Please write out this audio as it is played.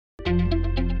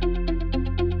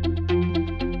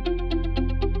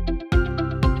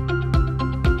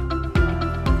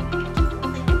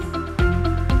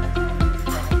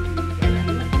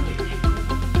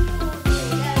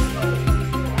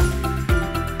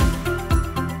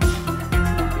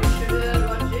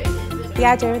The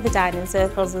idea of the dining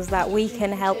circles is that we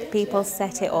can help people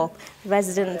set it up.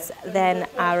 Residents then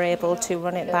are able to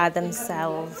run it by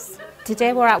themselves.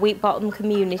 Today we're at Wheat Bottom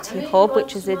Community Hub,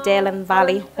 which is a Dale and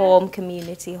Valley home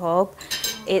community hub.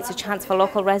 It's a chance for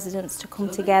local residents to come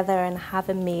together and have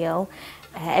a meal.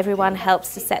 Everyone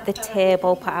helps to set the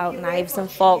table, put out knives and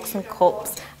forks and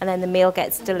cups, and then the meal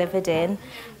gets delivered in.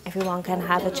 Everyone can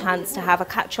have a chance to have a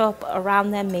catch-up around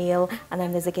their meal, and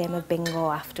then there's a game of bingo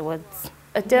afterwards.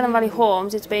 At Dale and Valley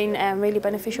Homes, it's been really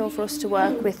beneficial for us to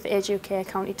work with Age UK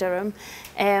County Durham.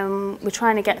 We're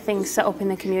trying to get things set up in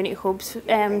the community hubs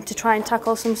to try and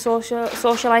tackle some social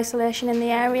isolation in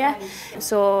the area.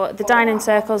 So the dining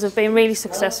circles have been really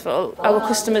successful. Our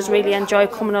customers really enjoy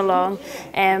coming along,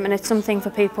 and it's something for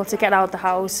people to get out of the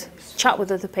house, chat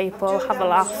with other people, have a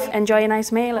laugh, enjoy a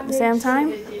nice meal at the same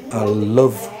time. I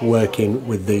love working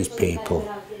with these people.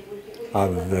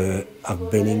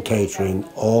 I've been in catering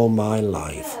all my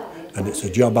life, and it's a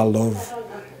job I love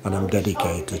and I'm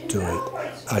dedicated to it.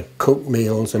 I cook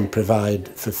meals and provide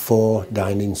for 4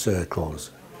 dining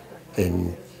circles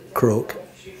in Crook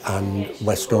and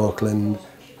West Auckland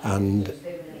and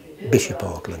Bishop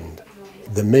Auckland.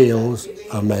 The meals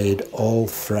are made all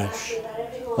fresh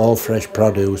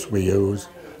produce we use,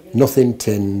 nothing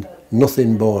tinned,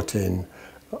 nothing bought in.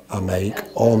 I make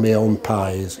all my own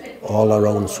pies, all our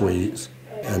own sweets,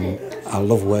 and I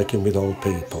love working with old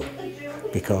people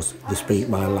because they speak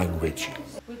my language.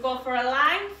 We go for a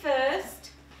line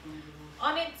first,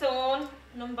 on its own,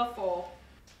 number 4.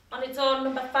 On its own,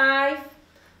 number 5.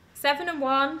 7 and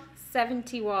 1,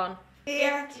 71.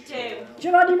 82.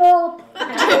 Geronimo!